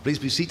Please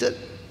be seated.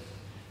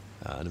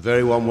 And a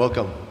very warm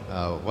welcome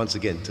once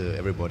again to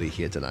everybody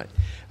here tonight.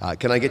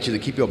 Can I get you to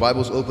keep your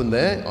Bibles open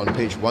there on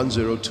page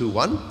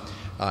 1021?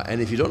 And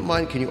if you don't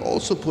mind, can you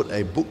also put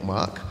a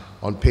bookmark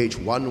on page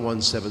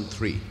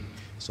 1173?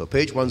 So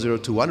page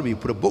 1021, we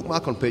put a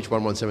bookmark on page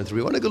 1173.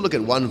 We want to go look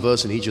at one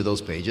verse in each of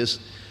those pages.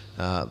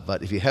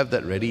 But if you have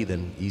that ready,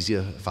 then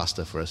easier,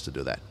 faster for us to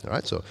do that. All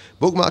right, so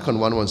bookmark on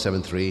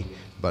 1173,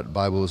 but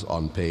Bibles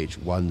on page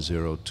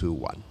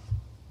 1021.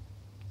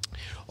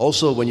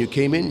 Also, when you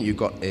came in, you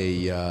got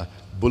a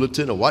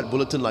bulletin, a white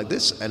bulletin like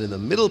this, and in the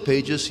middle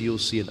pages, you'll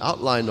see an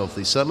outline of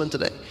the sermon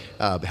today.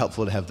 It'd be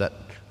helpful to have that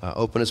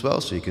open as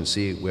well, so you can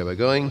see where we're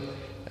going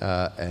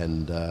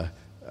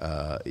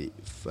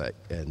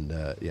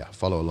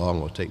follow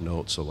along or take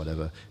notes or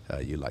whatever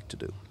you like to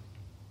do.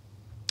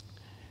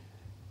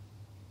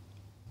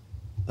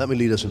 Let me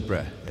lead us in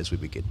prayer as we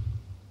begin.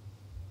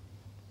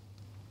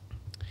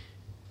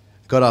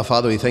 God our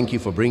Father, we thank you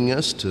for bringing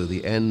us to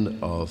the end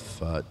of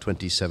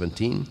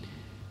 2017.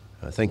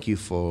 Thank you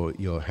for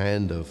your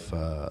hand of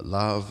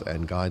love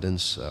and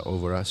guidance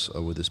over us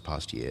over this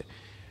past year.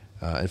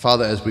 And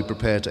Father, as we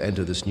prepare to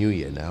enter this new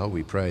year now,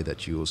 we pray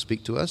that you will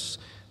speak to us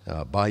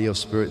by your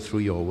Spirit through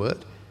your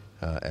word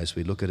as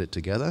we look at it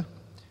together.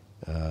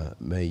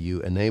 May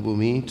you enable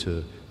me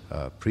to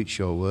preach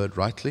your word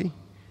rightly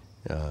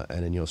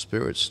and in your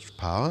Spirit's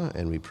power,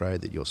 and we pray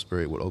that your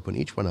Spirit will open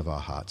each one of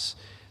our hearts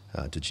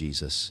to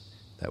Jesus,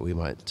 that we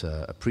might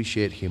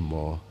appreciate him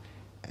more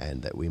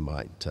and that we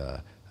might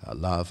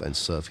love and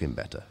serve him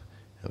better.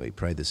 And we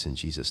pray this in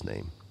Jesus'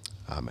 name.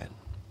 Amen.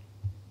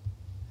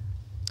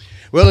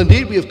 Well,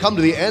 indeed, we have come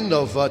to the end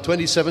of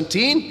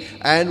 2017,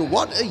 and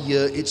what a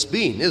year it's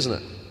been, isn't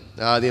it?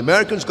 The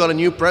Americans got a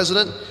new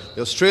president.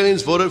 The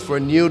Australians voted for a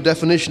new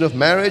definition of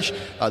marriage.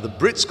 The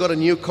Brits got a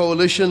new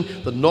coalition.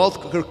 The North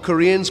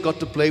Koreans got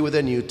to play with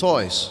their new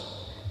toys.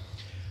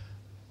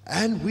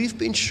 And we've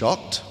been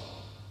shocked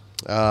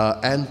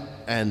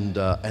and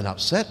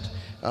upset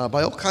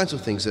by all kinds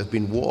of things. There have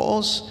been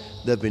wars,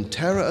 there have been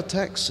terror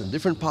attacks in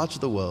different parts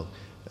of the world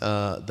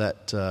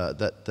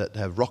that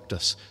have rocked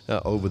us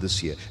over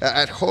this year.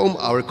 At home,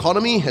 our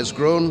economy has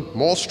grown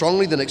more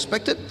strongly than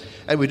expected,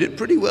 and we did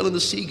pretty well in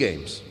the SEA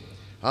Games.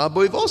 But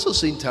we've also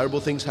seen terrible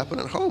things happen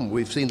at home.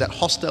 We've seen that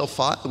hostile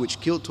fire which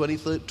killed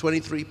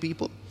 23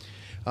 people,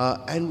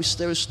 and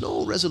there is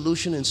no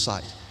resolution in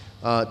sight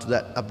to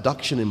that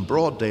abduction in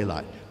broad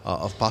daylight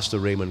of Pastor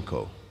Raymond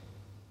Coe.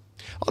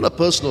 On a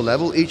personal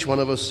level, each one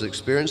of us has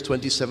experienced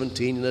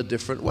 2017 in a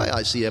different way.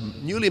 I see a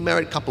newly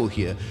married couple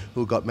here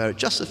who got married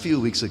just a few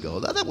weeks ago.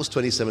 That was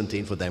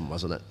 2017 for them,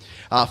 wasn't it?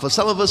 For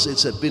some of us,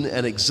 it's been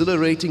an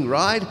exhilarating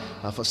ride.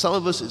 For some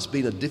of us, it's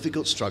been a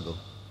difficult struggle.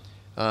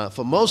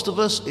 For most of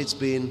us, it's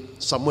been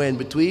somewhere in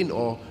between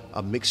or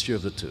a mixture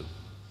of the two.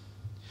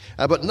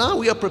 But now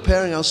we are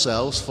preparing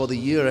ourselves for the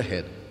year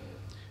ahead.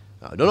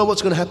 I don't know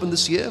what's going to happen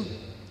this year.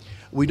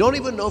 We don't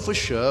even know for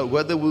sure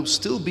whether we'll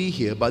still be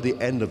here by the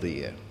end of the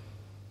year.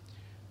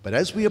 But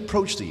as we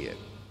approach the year,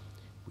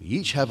 we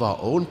each have our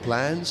own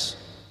plans,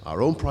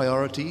 our own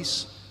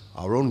priorities,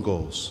 our own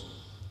goals.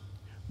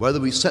 Whether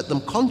we set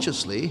them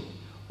consciously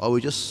or we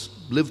just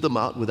live them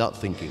out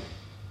without thinking.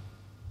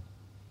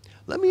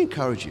 Let me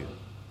encourage you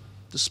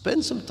to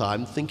spend some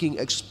time thinking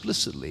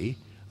explicitly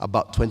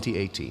about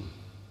 2018.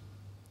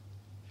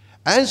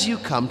 As you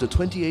come to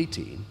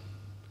 2018,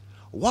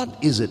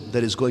 what is it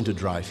that is going to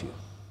drive you?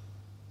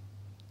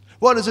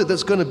 What is it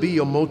that's going to be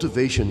your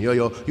motivation,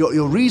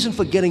 your reason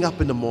for getting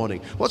up in the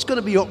morning? What's going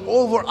to be your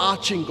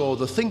overarching goal,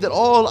 the thing that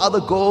all other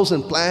goals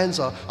and plans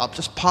are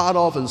just part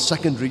of and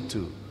secondary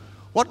to?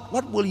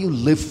 What will you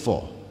live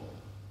for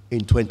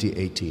in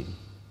 2018?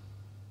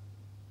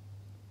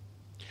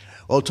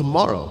 Well,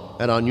 tomorrow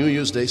at our New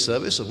Year's Day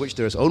service, of which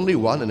there is only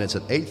one, and it's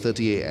at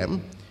 8:30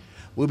 a.m.,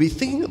 we'll be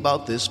thinking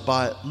about this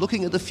by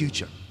looking at the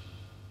future.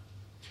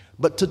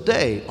 But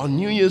today, on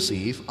New Year's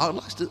Eve, I'd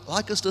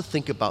like us to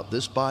think about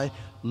this by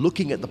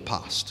looking at the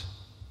past.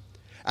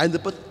 And the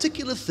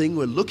particular thing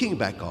we're looking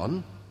back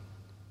on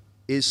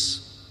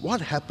is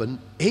what happened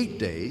 8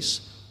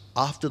 days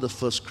after the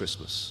first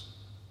Christmas.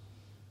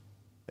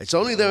 It's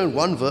only there in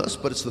one verse,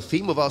 but it's the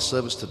theme of our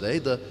service today,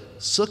 the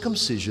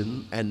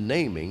circumcision and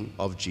naming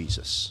of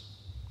Jesus.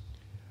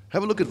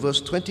 Have a look at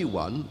verse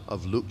 21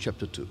 of Luke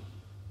chapter 2.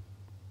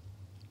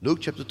 Luke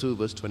chapter 2,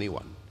 verse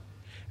 21.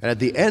 And at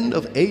the end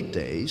of 8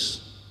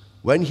 days,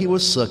 when he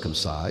was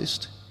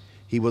circumcised,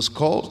 he was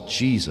called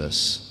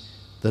Jesus,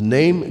 the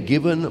name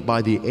given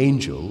by the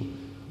angel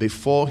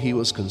before he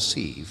was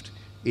conceived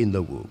in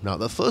the womb. Now,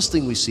 the first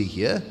thing we see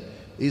here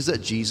is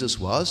that Jesus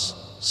was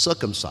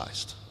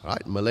circumcised,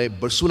 right? Malay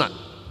bersunat.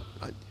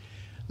 Right?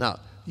 Now,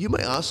 you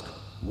may ask,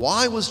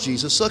 why was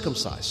Jesus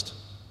circumcised?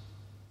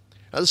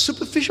 Now, the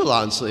superficial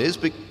answer is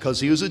because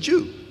he was a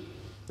Jew.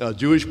 Now,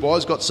 Jewish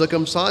boys got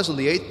circumcised on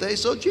the 8th day,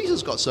 so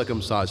Jesus got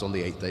circumcised on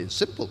the 8th day. It's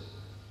simple.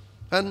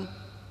 And,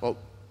 well,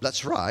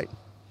 that's right.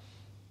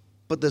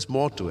 But there's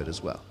more to it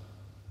as well.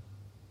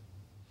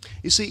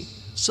 You see,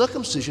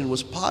 circumcision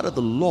was part of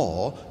the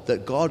law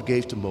that God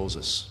gave to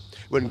Moses.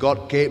 When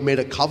God made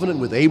a covenant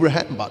with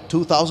Abraham about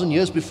 2,000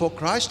 years before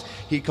Christ,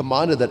 he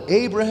commanded that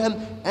Abraham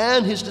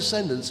and his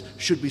descendants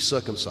should be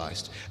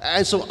circumcised.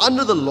 And so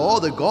under the law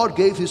that God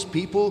gave his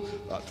people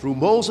through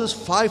Moses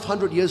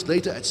 500 years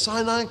later at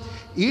Sinai,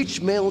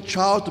 each male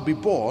child to be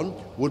born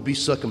would be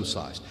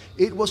circumcised.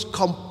 It was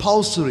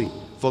compulsory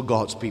for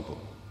God's people.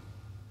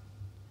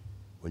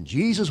 When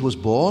Jesus was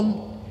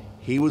born,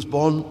 he was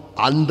born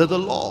under the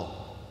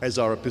law, as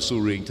our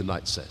epistle reading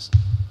tonight says.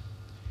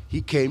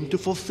 He came to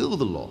fulfill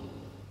the law,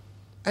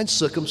 and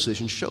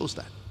circumcision shows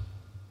that.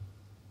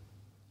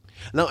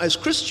 Now, as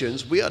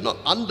Christians, we are not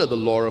under the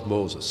law of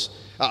Moses.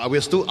 We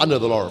are still under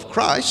the law of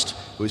Christ.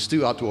 We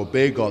still have to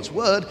obey God's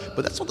word,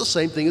 but that's not the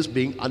same thing as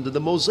being under the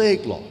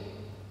Mosaic law.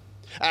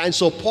 And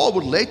so Paul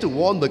would later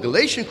warn the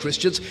Galatian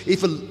Christians,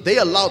 if they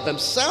allowed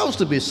themselves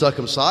to be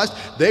circumcised,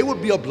 they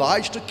would be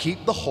obliged to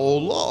keep the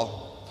whole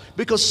law.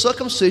 Because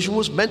circumcision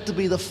was meant to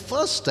be the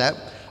first step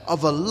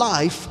of a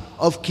life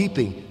of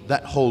keeping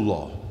that whole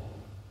law.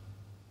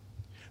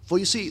 For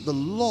you see, the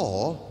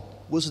law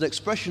was an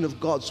expression of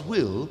God's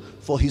will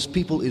for his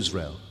people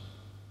Israel.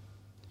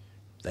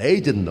 They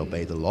didn't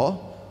obey the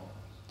law.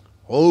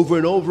 Over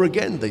and over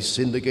again, they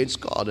sinned against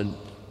God and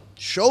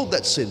showed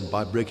that sin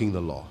by breaking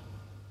the law.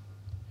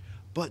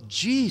 But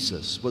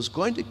Jesus was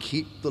going to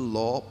keep the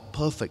law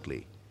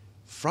perfectly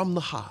from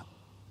the heart.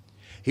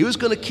 He was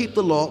going to keep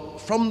the law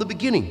from the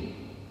beginning.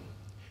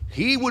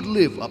 He would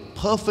live a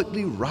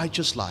perfectly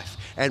righteous life.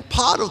 And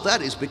part of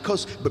that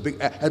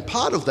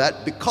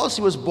because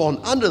he was born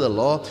under the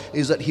law,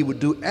 is that he would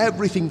do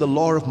everything the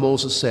law of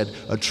Moses said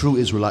a true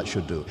Israelite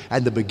should do.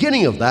 And the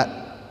beginning of that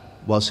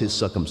was his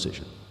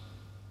circumcision.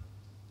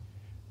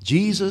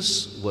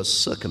 Jesus was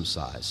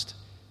circumcised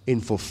in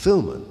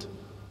fulfillment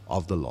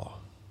of the law.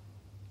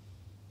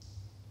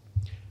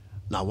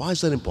 Now, why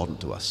is that important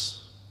to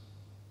us?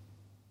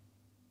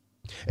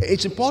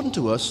 It's important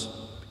to us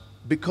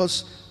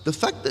because the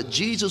fact that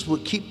Jesus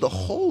would keep the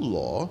whole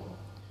law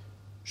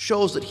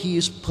shows that he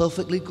is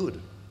perfectly good.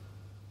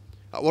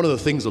 One of the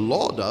things the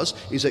law does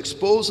is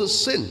exposes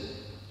sin.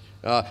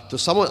 To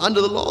someone under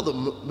the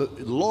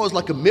law is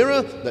like a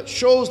mirror that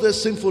shows their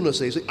sinfulness.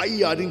 They say,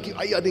 I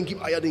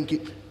didn't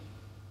keep.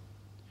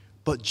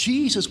 But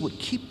Jesus would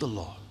keep the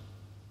law.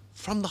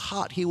 From the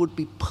heart, he would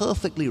be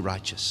perfectly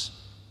righteous.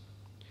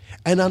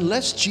 And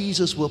unless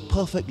Jesus were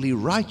perfectly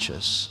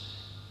righteous,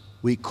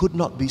 we could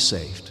not be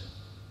saved.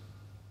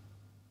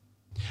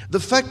 The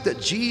fact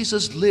that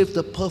Jesus lived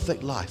a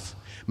perfect life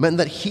meant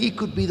that he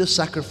could be the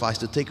sacrifice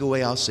to take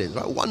away our sins.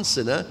 Right? One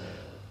sinner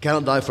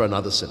cannot die for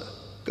another sinner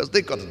because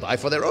they've got to die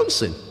for their own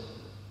sin.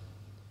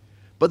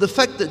 But the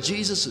fact that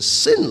Jesus is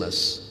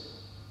sinless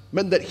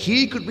meant that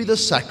he could be the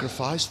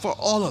sacrifice for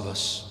all of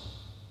us.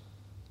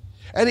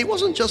 And he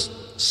wasn't just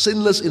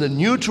sinless in a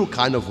neutral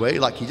kind of way,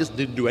 like he just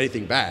didn't do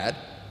anything bad.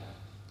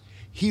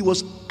 He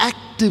was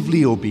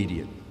actively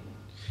obedient.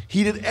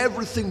 He did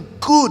everything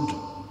good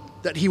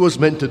that he was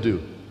meant to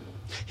do.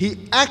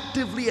 He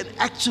actively and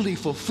actually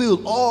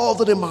fulfilled all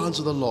the demands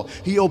of the law.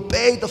 He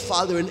obeyed the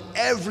Father in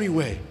every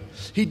way.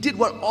 He did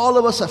what all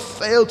of us have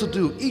failed to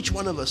do, each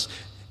one of us.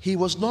 He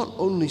was not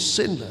only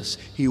sinless,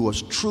 he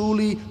was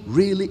truly,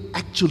 really,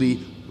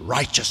 actually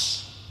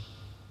righteous.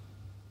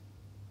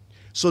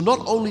 So not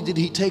only did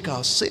he take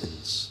our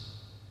sins,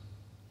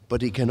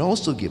 but he can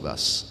also give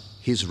us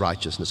his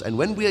righteousness. And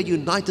when we are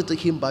united to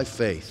him by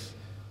faith,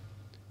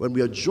 when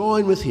we are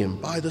joined with him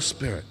by the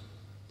Spirit,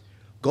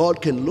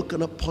 God can look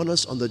upon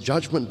us on the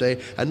judgment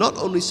day and not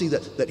only see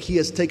that he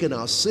has taken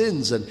our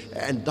sins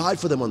and died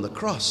for them on the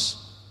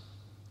cross,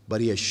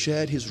 but he has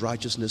shared his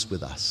righteousness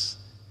with us.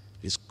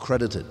 It is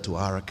credited to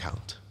our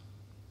account.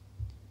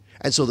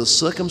 And so the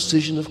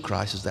circumcision of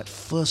Christ is that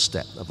first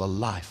step of a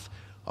life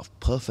of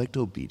perfect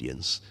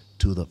obedience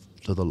to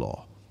the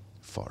law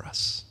for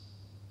us.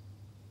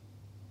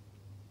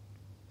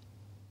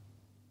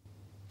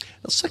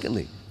 Now,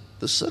 secondly,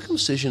 the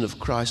circumcision of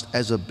Christ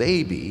as a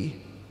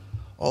baby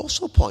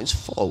also points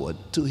forward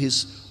to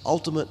his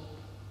ultimate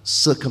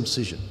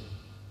circumcision.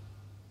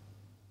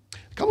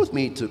 Come with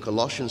me to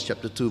Colossians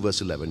chapter 2,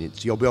 verse 11.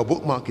 Your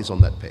bookmark is on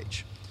that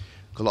page.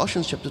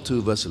 Colossians chapter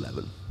 2, verse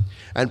 11.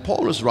 And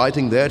Paul is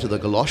writing there to the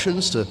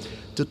Colossians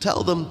to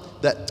tell them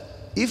that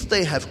if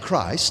they have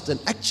Christ, then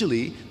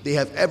actually they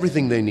have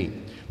everything they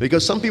need.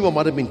 Because some people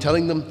might have been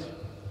telling them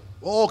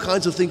all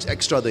kinds of things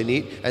extra they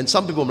need, and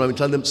some people might have been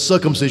telling them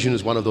circumcision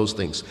is one of those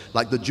things,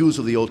 like the Jews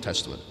of the Old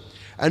Testament.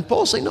 And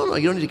Paul's saying, no,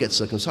 you don't need to get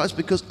circumcised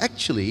because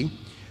actually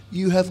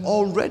you have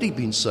already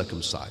been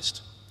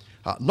circumcised.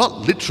 Not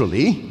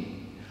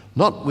literally,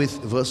 not with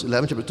verse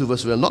 11, chapter 2,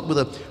 verse 11, not with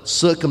a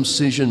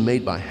circumcision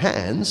made by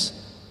hands.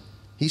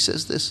 He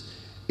says this,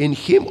 in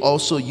him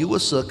also you were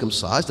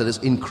circumcised, that is,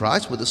 in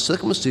Christ, with a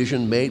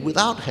circumcision made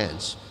without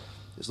hands.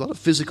 It's not a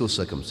physical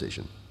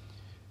circumcision.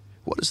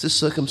 What is this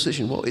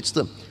circumcision? Well, it's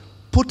the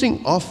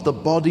putting off the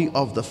body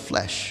of the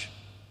flesh,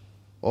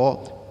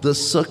 or the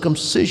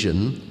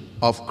circumcision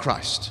of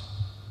Christ.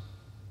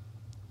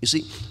 You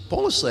see,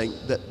 Paul is saying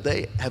that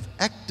they have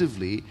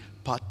actively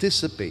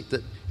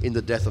participated in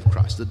the death of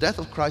Christ. The death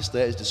of Christ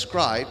there is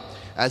described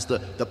as the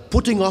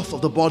putting off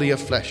of the body of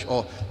flesh,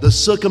 or the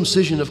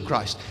circumcision of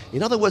Christ.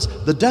 In other words,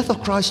 the death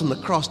of Christ on the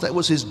cross, that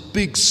was his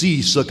big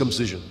C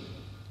circumcision.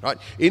 Right?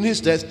 In his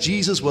death,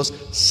 Jesus was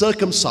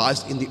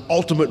circumcised in the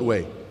ultimate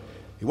way.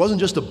 It wasn't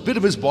just a bit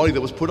of his body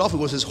that was put off, it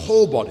was his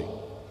whole body.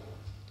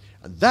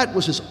 And that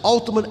was his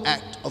ultimate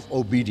act of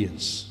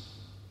obedience.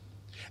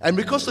 And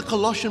because the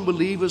Colossian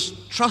believers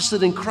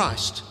trusted in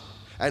Christ,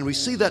 and we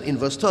see that in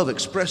verse 12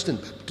 expressed in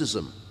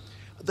baptism,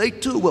 they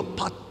too were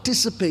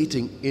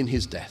participating in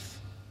his death.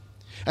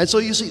 And so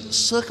you see,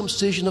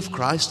 circumcision of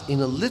Christ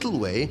in a little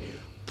way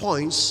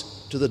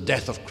points to the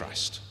death of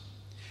Christ.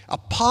 A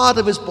part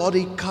of his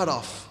body cut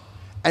off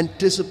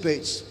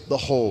anticipates the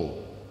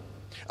whole.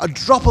 A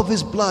drop of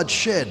his blood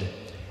shed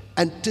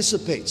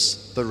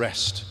anticipates the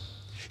rest.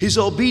 His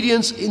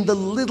obedience in the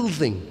little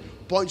thing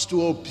points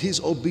to his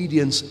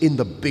obedience in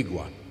the big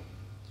one.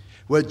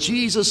 Where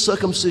Jesus'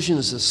 circumcision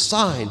is a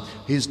sign,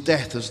 his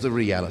death is the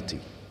reality.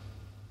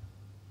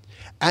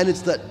 And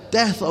it's that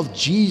death of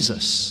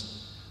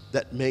Jesus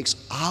that makes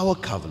our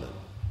covenant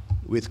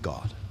with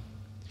God.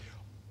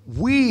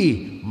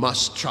 We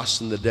must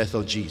trust in the death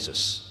of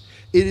Jesus.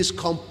 It is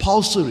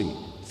compulsory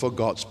for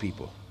God's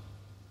people.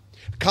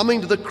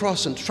 Coming to the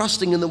cross and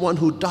trusting in the one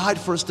who died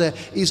for us there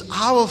is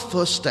our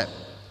first step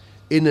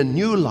in a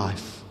new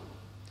life,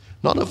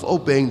 not of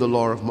obeying the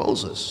law of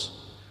Moses,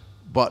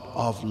 but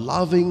of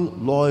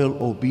loving,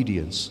 loyal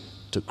obedience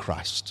to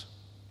Christ.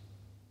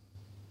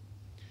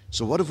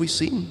 So what have we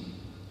seen?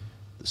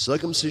 The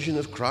circumcision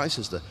of Christ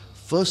is the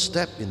first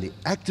step in the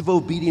active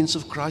obedience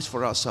of Christ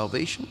for our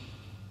salvation,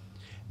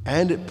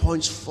 and it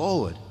points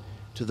forward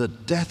to the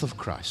death of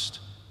Christ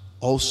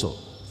also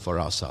for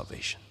our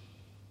salvation.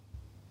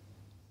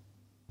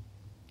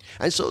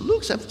 And so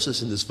Luke's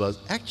emphasis in this verse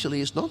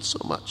actually is not so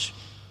much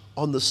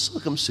on the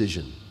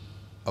circumcision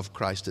of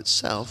Christ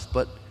itself,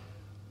 but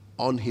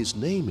on his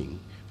naming,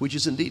 which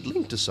is indeed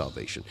linked to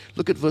salvation.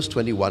 Look at verse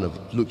 21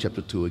 of Luke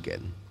chapter 2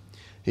 again.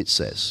 It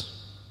says,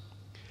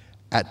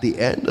 "At the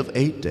end of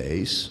 8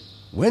 days,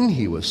 when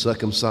he was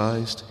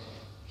circumcised,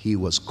 he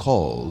was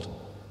called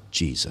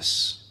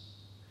Jesus,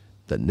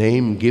 the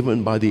name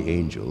given by the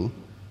angel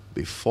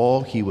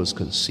before he was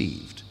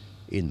conceived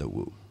in the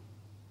womb."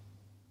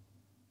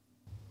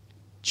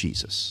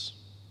 Jesus.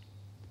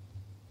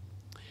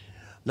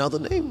 Now, the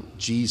name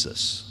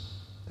Jesus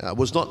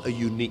was not a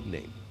unique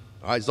name.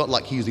 Right? It's not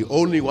like he's the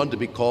only one to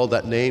be called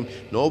that name.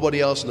 Nobody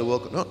else in the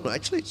world. No,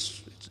 actually,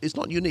 it's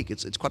not unique.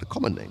 It's quite a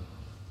common name.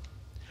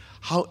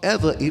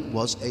 However, it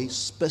was a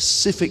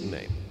specific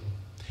name.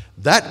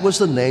 That was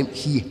the name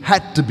he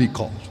had to be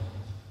called,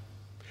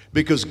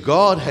 because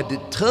God had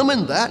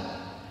determined that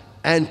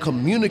and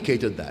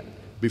communicated that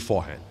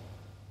beforehand.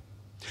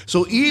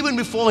 So even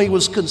before he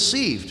was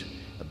conceived,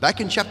 back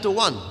in chapter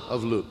 1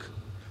 of Luke,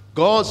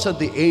 God sent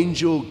the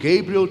angel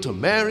Gabriel to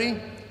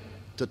Mary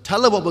to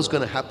tell her what was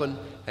going to happen,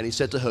 and he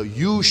said to her,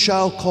 "You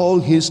shall call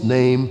his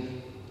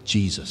name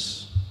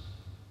Jesus."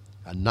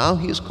 And now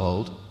he is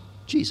called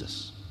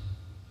Jesus.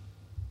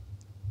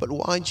 But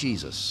why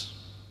Jesus?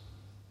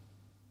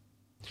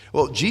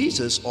 Well,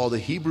 Jesus, or the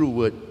Hebrew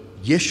word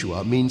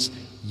Yeshua, means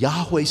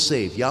Yahweh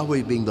saved,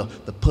 Yahweh being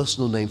the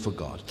personal name for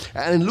God.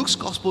 And in Luke's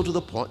gospel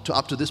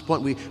up to this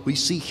point, we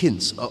see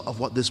hints of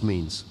what this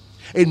means.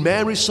 In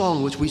Mary's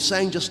song, which we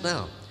sang just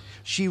now,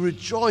 she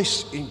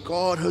rejoiced in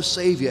God her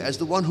Savior as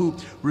the one who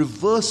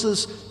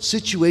reverses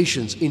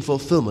situations in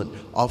fulfillment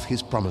of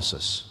his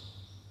promises.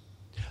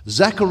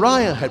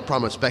 Zechariah had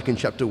promised back in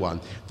chapter 1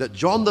 that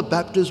John the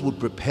Baptist would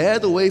prepare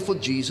the way for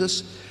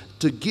Jesus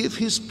to give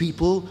his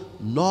people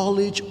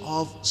knowledge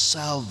of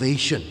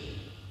salvation.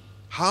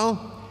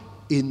 How?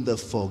 In the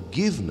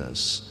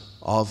forgiveness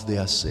of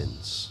their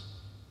sins.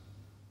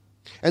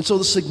 And so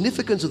the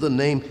significance of the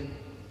name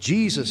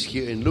Jesus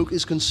here in Luke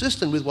is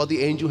consistent with what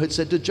the angel had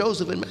said to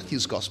Joseph in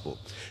Matthew's gospel.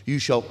 "You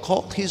shall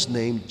call his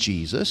name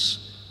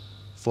Jesus,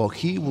 for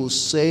he will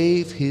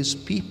save his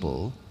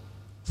people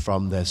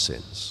from their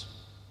sins."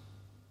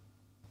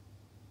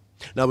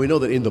 Now we know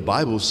that in the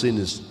Bible, sin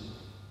is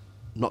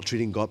not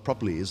treating God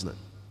properly, isn't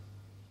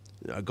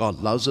it?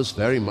 God loves us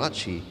very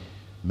much. He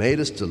made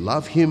us to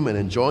love him and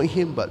enjoy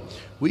him, but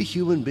we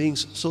human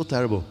beings, so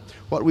terrible.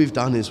 What we've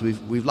done is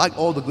we've liked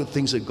all the good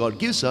things that God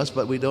gives us,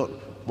 but we don't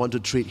want to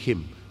treat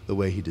him the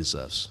way he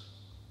deserves.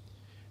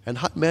 And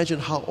imagine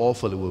how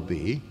awful it would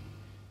be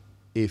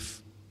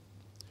if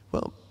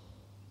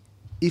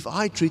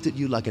I treated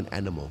you like an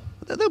animal.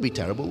 That would be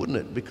terrible, wouldn't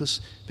it?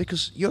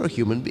 Because you're a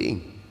human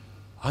being.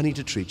 I need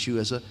to treat you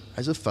as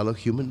a fellow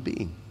human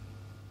being.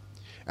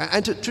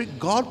 And to treat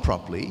God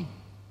properly,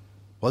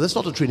 well, that's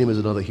not to treat him as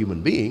another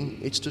human being,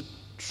 it's to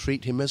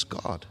treat him as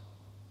God.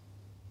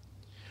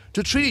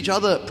 To treat each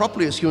other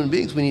properly as human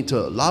beings, we need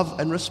to love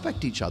and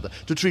respect each other.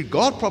 To treat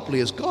God properly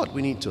as God,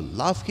 we need to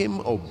love him,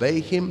 obey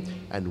him,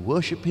 and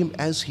worship him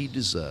as he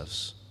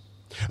deserves.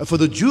 And for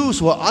the Jews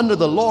who are under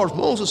the law of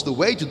Moses, the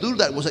way to do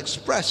that was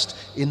expressed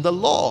in the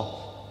law.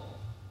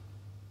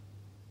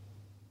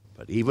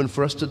 But even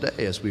for us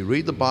today, as we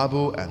read the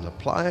Bible and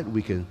apply it,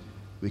 we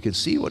can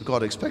see what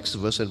God expects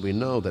of us, and we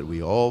know that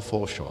we all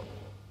fall short.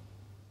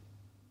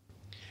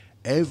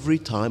 every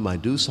time I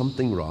do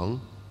something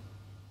wrong,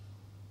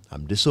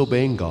 I'm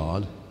disobeying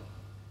God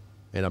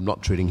and I'm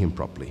not treating Him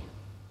properly.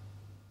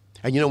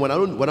 And when I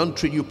don't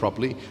treat you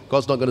properly,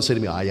 God's not going to say to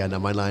me, never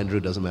mind, Andrew,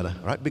 doesn't matter,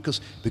 right? Because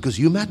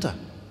you matter.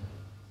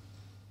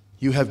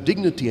 You have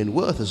dignity and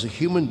worth as a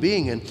human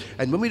being.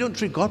 And when we don't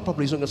treat God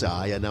properly, He's not going to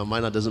say, never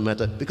mind, that doesn't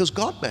matter. Because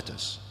God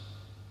matters.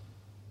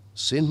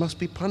 Sin must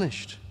be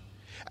punished.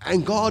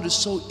 And God is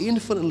so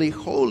infinitely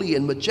holy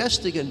and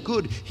majestic and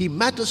good. He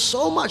matters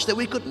so much that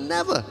we could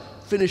never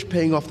finish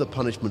paying off the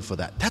punishment for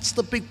that. That's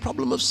the big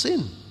problem of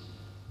sin.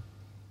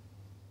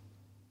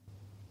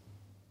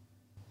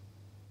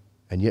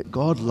 And yet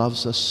God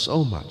loves us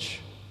so much.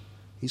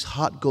 His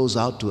heart goes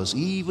out to us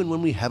even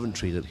when we haven't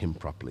treated Him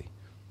properly.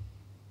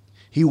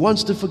 He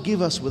wants to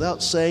forgive us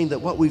without saying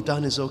that what we've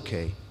done is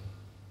okay.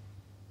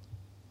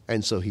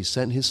 And so He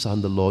sent His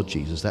Son, the Lord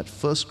Jesus, that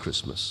first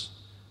Christmas,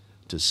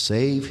 to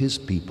save His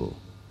people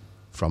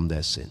from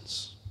their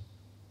sins.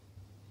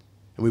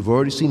 And we've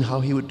already seen how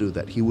He would do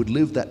that. He would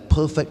live that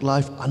perfect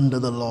life under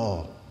the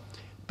law,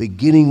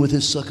 beginning with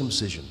His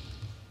circumcision.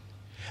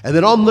 And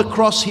then on the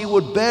cross, He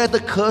would bear the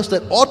curse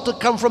that ought to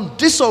come from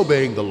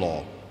disobeying the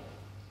law.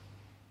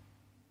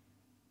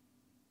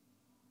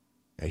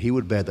 And He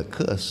would bear the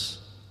curse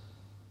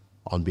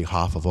on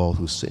behalf of all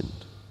who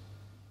sinned.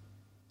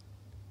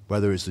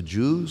 Whether it's the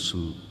Jews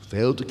who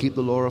failed to keep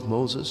the law of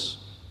Moses,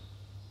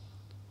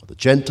 or the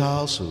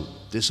Gentiles who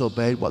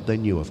disobeyed what they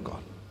knew of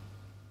God.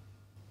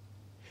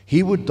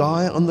 He would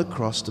die on the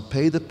cross to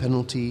pay the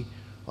penalty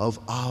of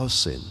our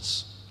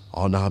sins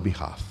on our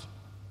behalf,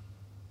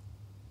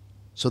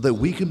 so that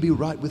we can be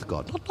right with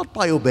God, not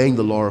by obeying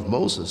the law of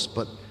Moses,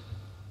 but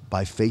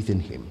by faith in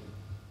Him.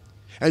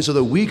 And so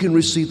that we can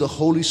receive the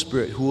Holy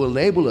Spirit who will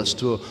enable us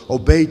to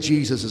obey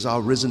Jesus as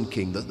our risen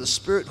King, the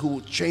Spirit who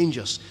will change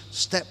us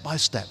step by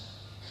step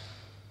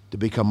to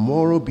become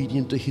more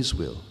obedient to His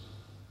will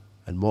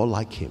and more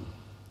like Him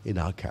in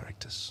our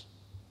characters.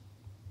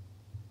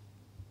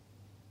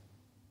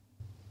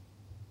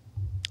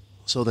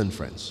 So then,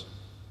 friends,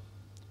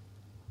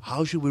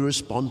 how should we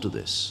respond to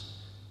this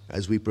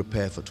as we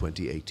prepare for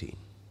 2018?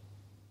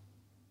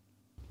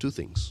 Two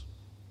things.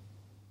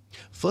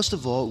 First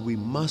of all, we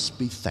must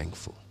be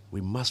thankful.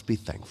 We must be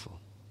thankful.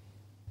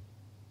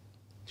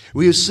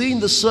 We have seen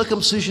the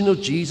circumcision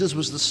of Jesus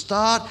was the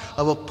start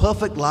of a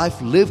perfect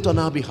life lived on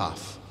our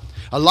behalf.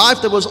 A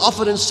life that was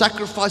offered in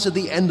sacrifice at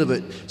the end of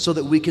it so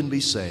that we can be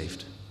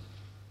saved.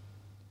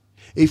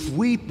 If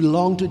we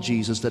belong to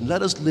Jesus, then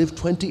let us live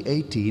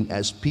 2018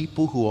 as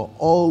people who are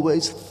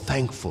always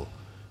thankful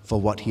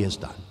for what He has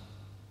done.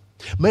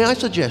 May I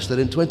suggest that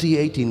in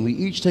 2018 we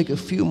each take a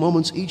few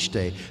moments each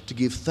day to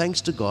give thanks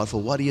to God for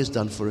what He has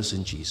done for us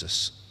in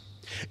Jesus.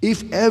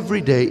 If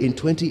every day in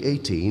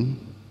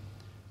 2018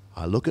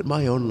 I look at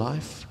my own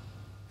life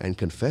and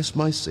confess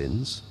my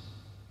sins,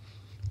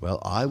 well,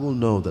 I will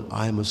know that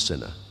I am a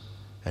sinner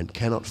and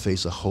cannot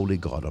face a holy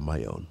God on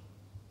my own.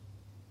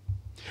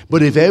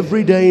 But if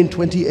every day in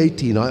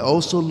 2018 I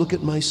also look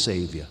at my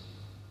Savior,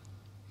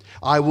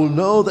 I will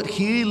know that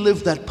He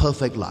lived that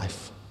perfect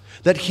life,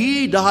 that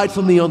He died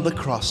for me on the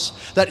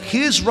cross, that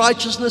His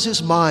righteousness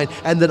is mine,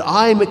 and that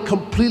I am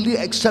completely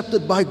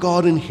accepted by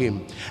God in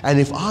Him. And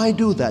if I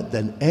do that,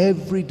 then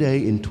every day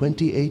in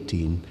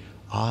 2018,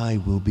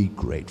 I will be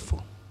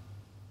grateful.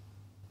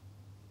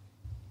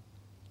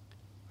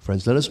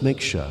 Friends, let us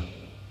make sure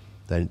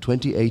that in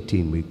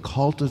 2018 we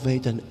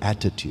cultivate an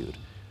attitude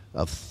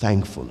of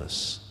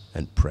thankfulness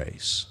and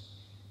praise.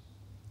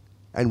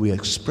 And we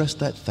express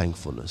that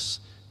thankfulness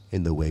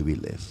in the way we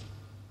live.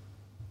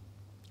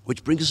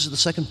 Which brings us to the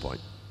second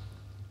point.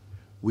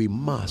 We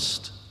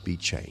must be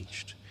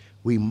changed.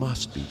 We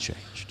must be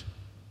changed.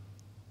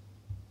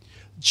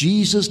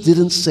 Jesus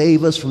didn't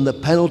save us from the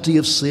penalty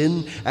of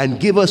sin and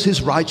give us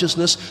His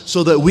righteousness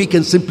so that we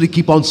can simply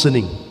keep on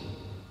sinning.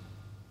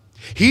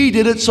 He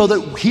did it so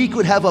that He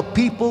could have a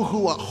people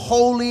who are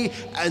holy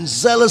and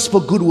zealous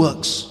for good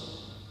works.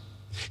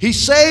 He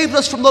saved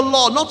us from the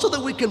law, not so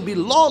that we can be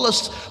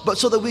lawless, but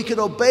so that we can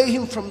obey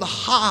Him from the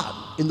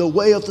heart in the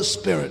way of the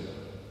Spirit.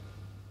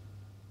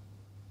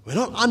 We're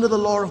not under the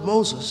law of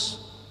Moses.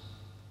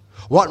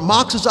 What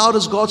marks us out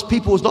as God's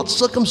people is not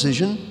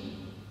circumcision.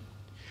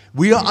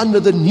 We are under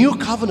the new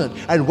covenant,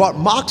 and what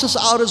marks us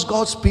out as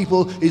God's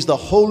people is the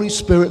Holy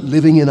Spirit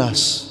living in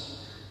us.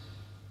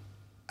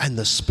 And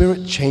the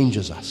Spirit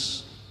changes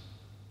us.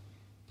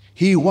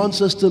 He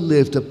wants us to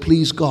live to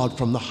please God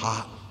from the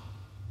heart.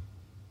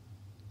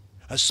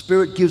 A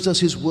Spirit gives us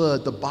His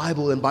Word, the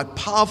Bible, and by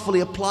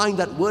powerfully applying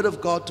that Word of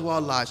God to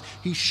our lives,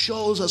 He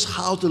shows us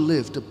how to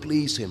live to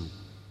please Him.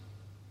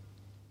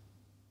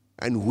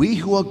 And we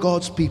who are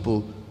God's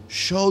people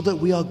show that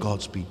we are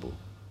God's people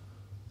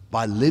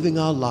by living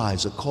our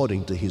lives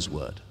according to His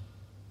Word.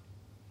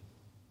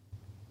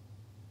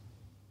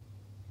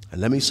 And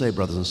let me say,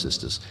 brothers and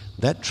sisters,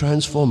 that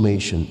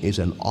transformation is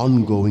an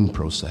ongoing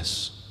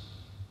process.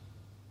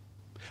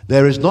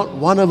 There is not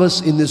one of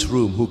us in this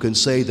room who can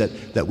say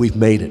that we've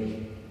made it.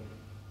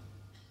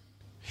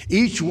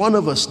 Each one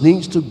of us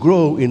needs to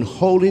grow in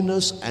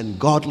holiness and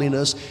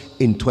godliness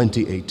in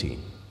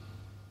 2018.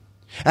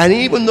 And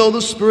even though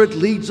the Spirit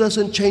leads us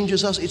and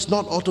changes us, it's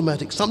not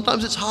automatic.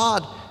 Sometimes it's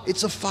hard.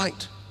 It's a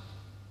fight.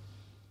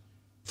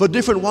 For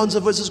different ones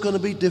of us, it's going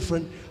to be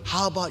different.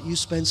 How about you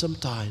spend some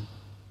time?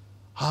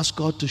 Ask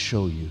God to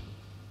show you.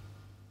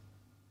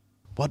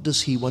 What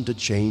does He want to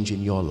change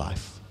in your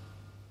life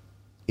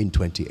in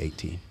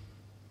 2018?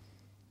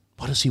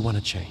 What does He want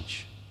to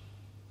change?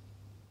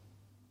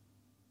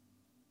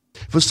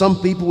 For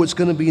some people, it's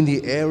going to be in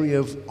the area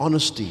of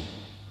honesty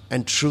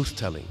and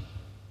truth-telling.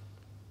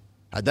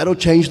 And that'll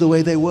change the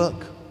way they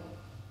work.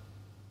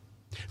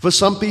 For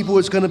some people,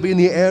 it's going to be in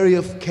the area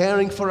of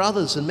caring for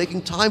others and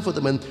making time for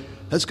them. And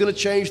that's going to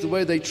change the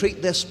way they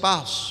treat their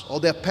spouse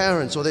or their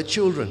parents or their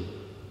children.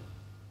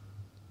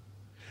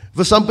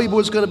 For some people,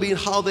 it's going to be in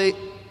how they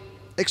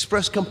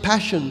express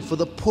compassion for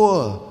the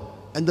poor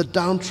and the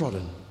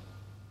downtrodden.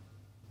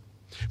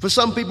 For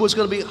some people, it's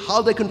going to be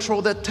how they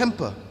control their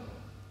temper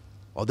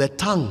or their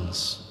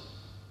tongues.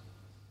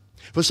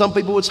 For some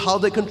people, it's how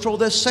they control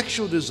their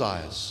sexual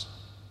desires.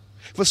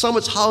 For some,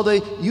 it's how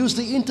they use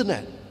the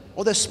internet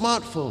or their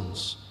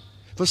smartphones.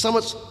 For some,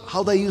 it's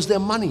how they use their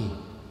money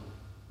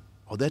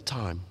or their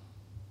time.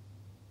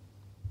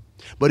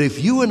 But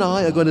if you and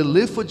I are going to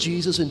live for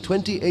Jesus in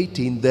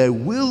 2018, there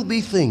will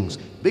be things,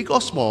 big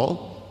or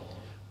small,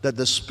 that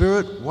the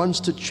Spirit wants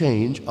to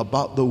change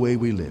about the way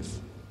we live.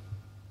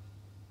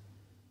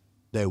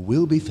 There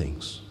will be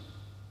things.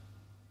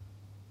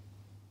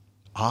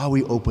 Are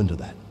we open to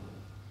that?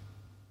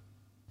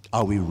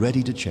 Are we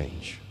ready to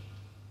change?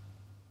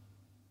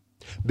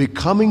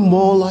 Becoming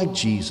more like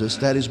Jesus,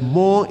 that is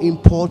more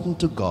important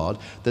to God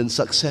than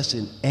success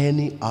in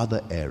any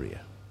other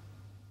area.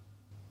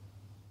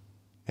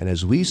 And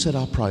as we set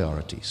our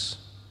priorities,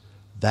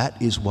 that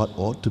is what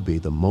ought to be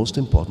the most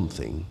important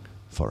thing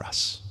for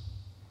us.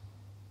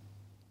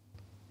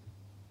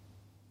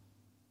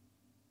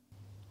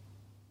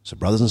 So,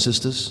 brothers and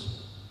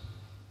sisters,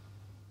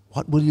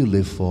 what will you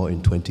live for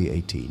in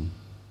 2018?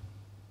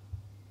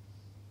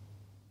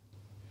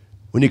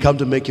 When you come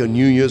to make your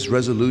New Year's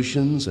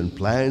resolutions and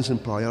plans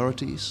and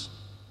priorities,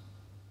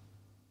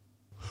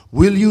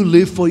 will you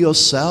live for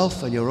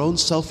yourself and your own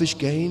selfish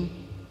gain?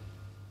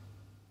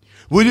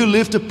 Will you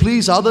live to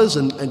please others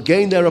and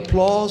gain their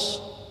applause?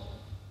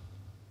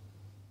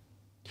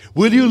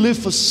 Will you live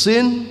for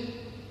sin,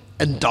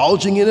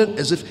 indulging in it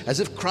as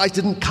if Christ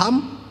didn't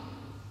come?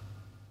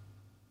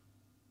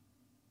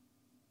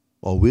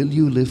 Or will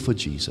you live for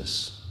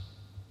Jesus?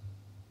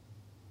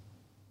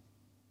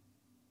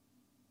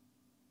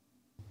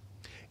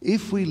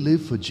 If we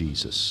live for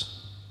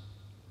Jesus,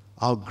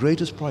 our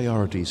greatest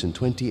priorities in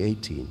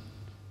 2018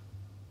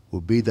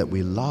 will be that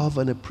we love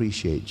and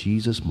appreciate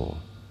Jesus more,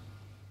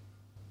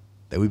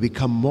 that we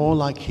become more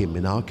like Him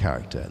in our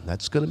character. And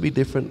that's going to be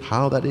different.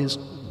 How that is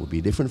will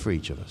be different for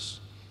each of us.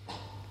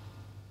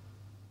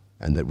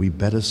 And that we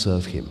better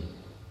serve Him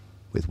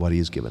with what He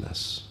has given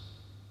us.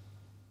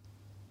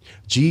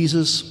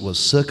 Jesus was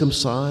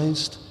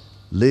circumcised,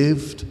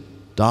 lived,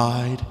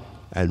 died,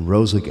 and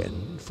rose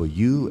again for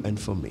you and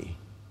for me.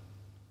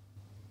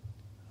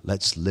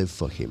 Let's live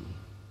for Him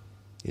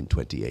in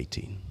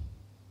 2018.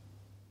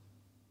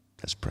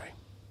 Let's pray.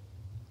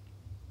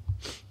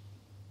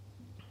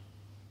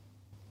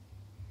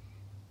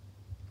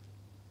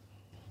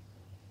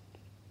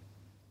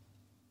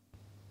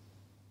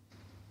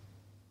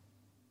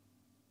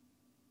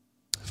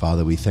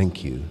 Father, we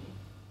thank You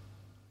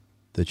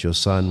that Your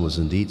Son was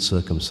indeed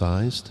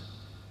circumcised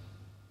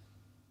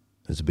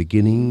as the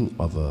beginning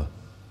of a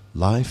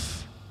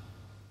life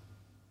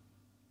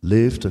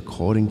lived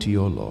according to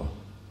Your law.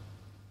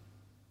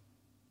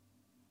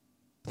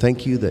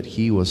 Thank You that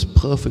He was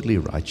perfectly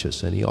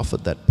righteous and He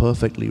offered that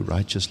perfectly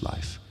righteous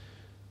life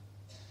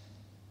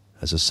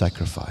as a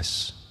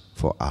sacrifice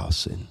for our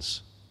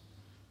sins.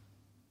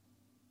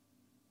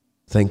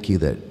 Thank You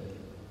that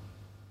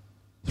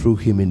through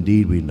Him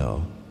indeed we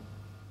know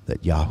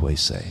that Yahweh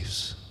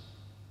saves.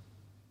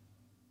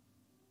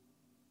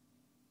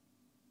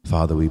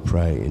 Father, we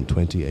pray in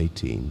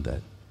 2018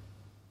 that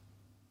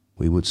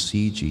we would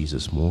see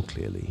Jesus more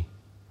clearly,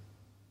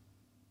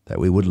 that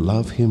we would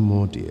love Him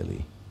more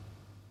dearly,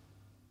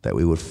 that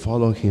we would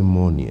follow Him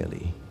more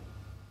nearly.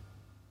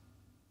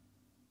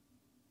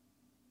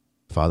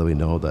 Father, we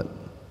know that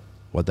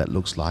what that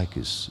looks like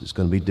is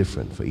going to be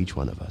different for each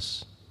one of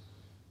us.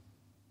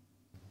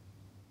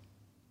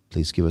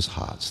 Please give us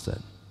hearts that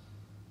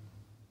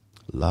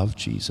love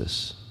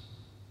Jesus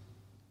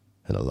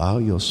and allow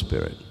Your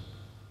Spirit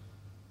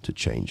to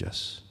change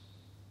us,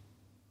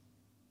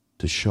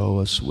 to show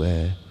us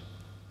where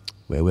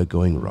we're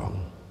going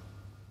wrong,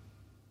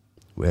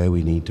 where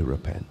we need to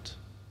repent.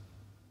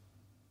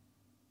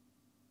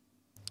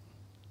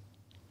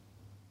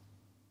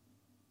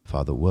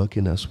 Father, work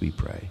in us, we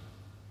pray,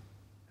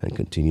 and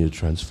continue to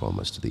transform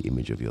us to the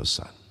image of Your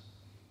Son.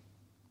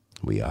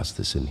 We ask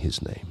this in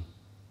His name.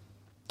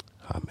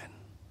 Amen.